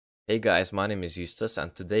Hey guys, my name is Justas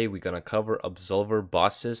and today we're gonna cover Absolver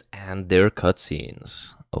bosses and their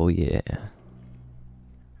cutscenes. Oh yeah.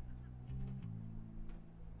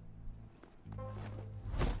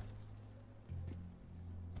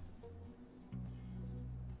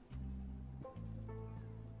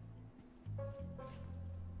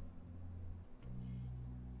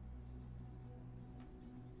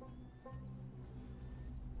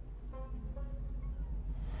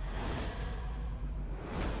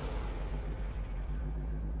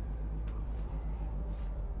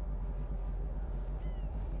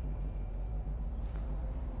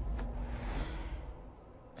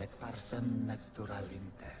 Et parsem natural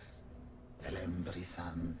inter,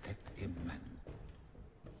 elembrisant et immen,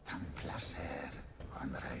 tan placer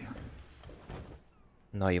Andrea.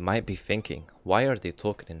 Now you might be thinking, why are they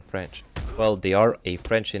talking in French? Well, they are a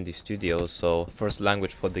French indie studio, so the first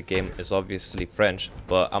language for the game is obviously French,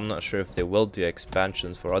 but I'm not sure if they will do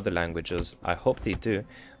expansions for other languages. I hope they do,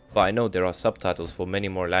 but I know there are subtitles for many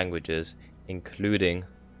more languages, including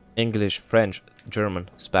English, French, German,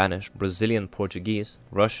 Spanish, Brazilian, Portuguese,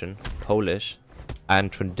 Russian, Polish,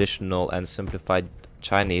 and traditional and simplified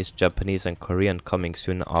Chinese, Japanese, and Korean coming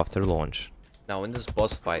soon after launch. Now in this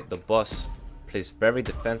boss fight, the boss plays very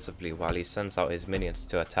defensively while he sends out his minions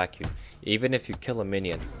to attack you. Even if you kill a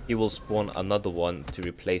minion, he will spawn another one to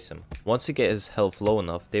replace him. Once you get his health low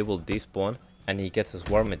enough, they will despawn and he gets his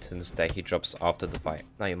wormingtons that he drops after the fight.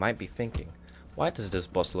 Now you might be thinking, why does this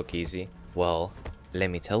boss look easy? Well, let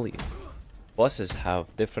me tell you. Bosses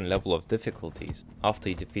have different level of difficulties. After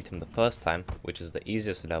you defeat him the first time, which is the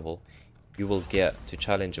easiest level, you will get to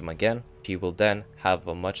challenge him again. He will then have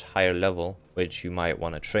a much higher level, which you might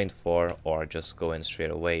want to train for or just go in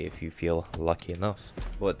straight away if you feel lucky enough.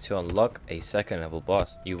 But to unlock a second level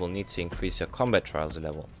boss, you will need to increase your combat trials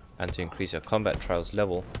level. And to increase your combat trials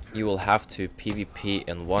level, you will have to PvP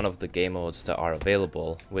in one of the game modes that are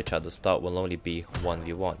available, which at the start will only be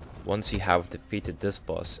 1v1. Once you have defeated this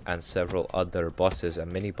boss and several other bosses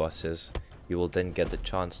and mini bosses, you will then get the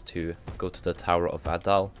chance to go to the Tower of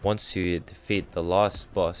Adal. Once you defeat the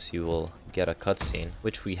last boss, you will get a cutscene,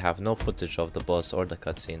 which we have no footage of the boss or the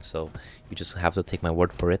cutscene, so you just have to take my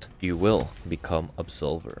word for it. You will become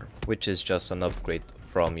Absolver, which is just an upgrade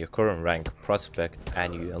from your current rank Prospect,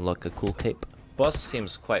 and you unlock a cool cape. Boss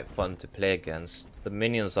seems quite fun to play against. The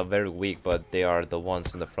minions are very weak, but they are the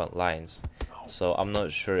ones in the front lines. So I'm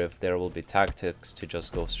not sure if there will be tactics to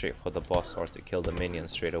just go straight for the boss or to kill the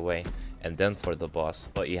minions straight away and then for the boss,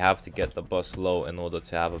 but you have to get the boss low in order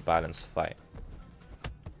to have a balanced fight.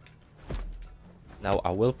 Now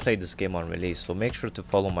I will play this game on release, so make sure to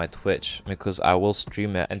follow my Twitch because I will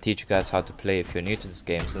stream it and teach you guys how to play if you're new to this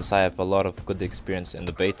game, since I have a lot of good experience in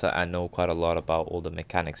the beta and know quite a lot about all the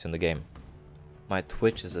mechanics in the game. My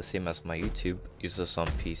Twitch is the same as my YouTube. Use this on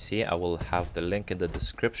PC. I will have the link in the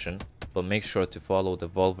description, but make sure to follow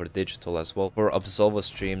Devolver Digital as well for Absolver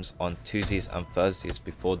streams on Tuesdays and Thursdays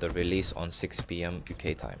before the release on 6 PM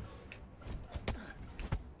UK time.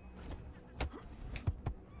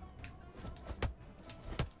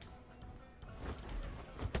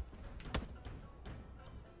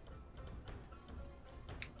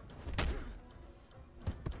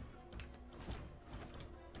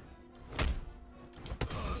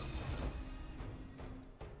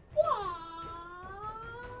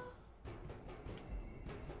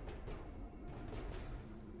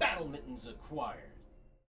 Battle mittens acquired.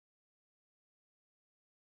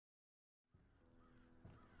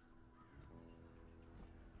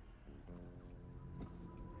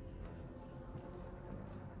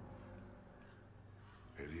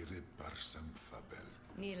 Elire parsem fabel.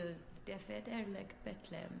 Nil defederleg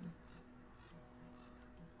Betlem.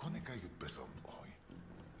 Koneka jut bezon oi.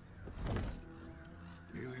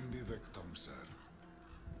 Ilindi vectom ser.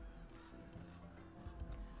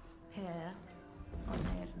 Per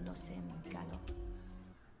oner nosem gallo.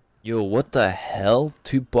 Yo, what the hell?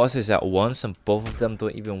 Two bosses at once and both of them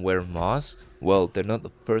don't even wear masks? Well, they're not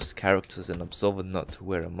the first characters in Absolver not to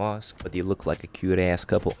wear a mask, but they look like a cute ass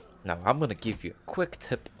couple. Now I'm gonna give you a quick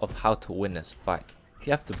tip of how to win this fight.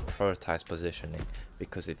 You have to prioritize positioning,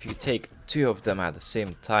 because if you take two of them at the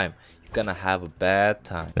same time, you're gonna have a bad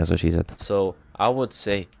time. That's what she said. So I would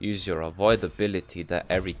say use your avoid ability that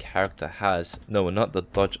every character has. No, not the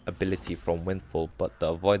dodge ability from Windfall, but the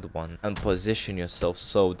avoid one, and position yourself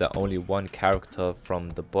so that only one character from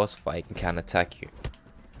the boss fight can attack you.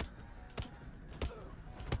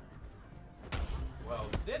 Well,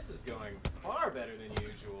 this is going far better than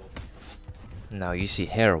usual. Now you see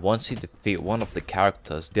here, once you defeat one of the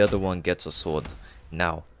characters, the other one gets a sword.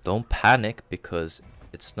 Now, don't panic because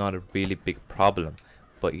it's not a really big problem.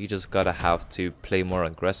 but you just gotta have to play more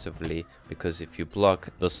aggressively, because if you block,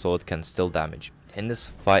 the sword can still damage you. In this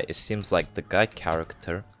fight, it seems like the guy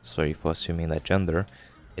character, sorry for assuming that gender,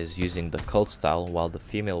 is using the cult style, while the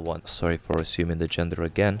female one, sorry for assuming the gender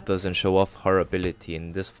again, doesn't show off her ability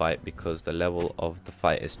in this fight because the level of the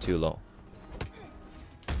fight is too low.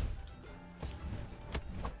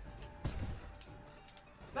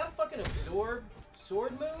 Is that a fucking absorb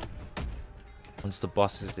sword move? Once the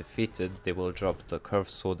boss is defeated, they will drop the curved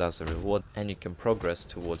sword as a reward, and you can progress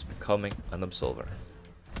towards becoming an Absolver.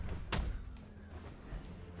 I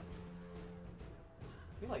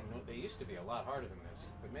feel like they used to be a lot harder than this,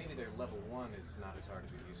 but maybe their level 1 is not as hard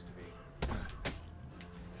as it used to be.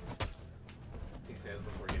 He says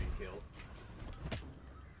before getting killed.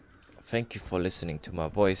 Thank you for listening to my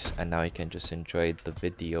voice, and now you can just enjoy the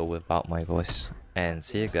video without my voice. And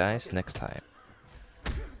see you guys next time.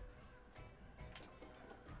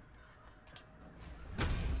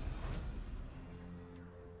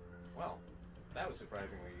 Well, that was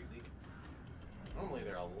surprisingly easy. Normally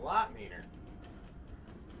they're a lot meaner.